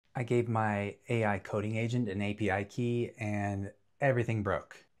I gave my AI coding agent an API key and everything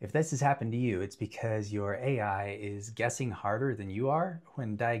broke. If this has happened to you, it's because your AI is guessing harder than you are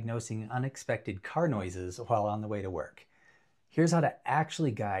when diagnosing unexpected car noises while on the way to work. Here's how to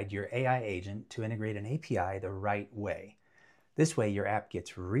actually guide your AI agent to integrate an API the right way. This way, your app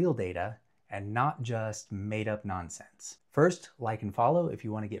gets real data and not just made up nonsense. First, like and follow if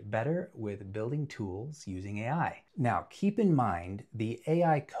you want to get better with building tools using AI. Now, keep in mind the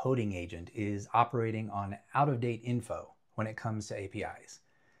AI coding agent is operating on out-of-date info when it comes to APIs.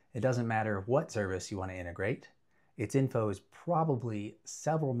 It doesn't matter what service you want to integrate. Its info is probably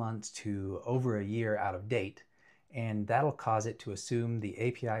several months to over a year out of date, and that'll cause it to assume the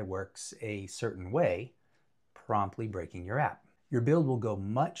API works a certain way, promptly breaking your app. Your build will go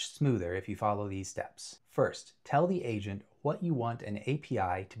much smoother if you follow these steps. First, tell the agent what you want an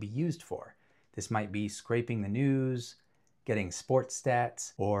API to be used for. This might be scraping the news, getting sports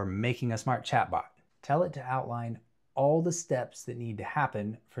stats, or making a smart chatbot. Tell it to outline all the steps that need to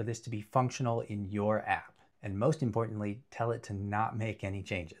happen for this to be functional in your app. And most importantly, tell it to not make any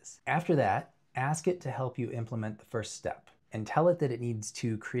changes. After that, ask it to help you implement the first step, and tell it that it needs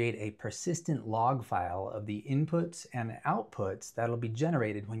to create a persistent log file of the inputs and outputs that'll be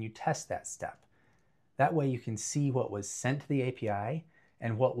generated when you test that step. That way you can see what was sent to the API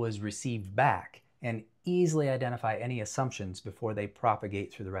and what was received back, and easily identify any assumptions before they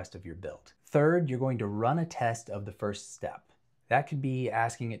propagate through the rest of your build. Third, you're going to run a test of the first step. That could be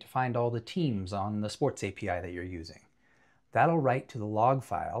asking it to find all the teams on the sports API that you're using. That'll write to the log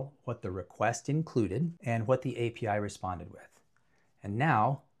file what the request included and what the API responded with. And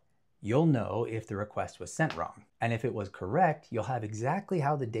now you'll know if the request was sent wrong. And if it was correct, you'll have exactly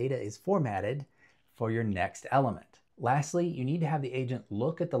how the data is formatted for your next element. Lastly, you need to have the agent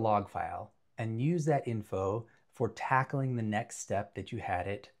look at the log file and use that info for tackling the next step that you had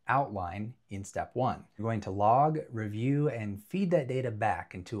it outline in step 1. You're going to log, review, and feed that data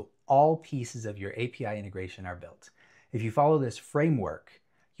back until all pieces of your API integration are built. If you follow this framework,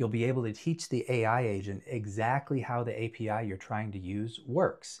 you'll be able to teach the AI agent exactly how the API you're trying to use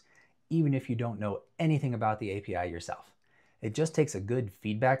works, even if you don't know anything about the API yourself. It just takes a good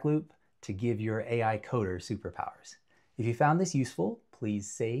feedback loop to give your AI coder superpowers. If you found this useful, please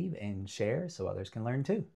save and share so others can learn too.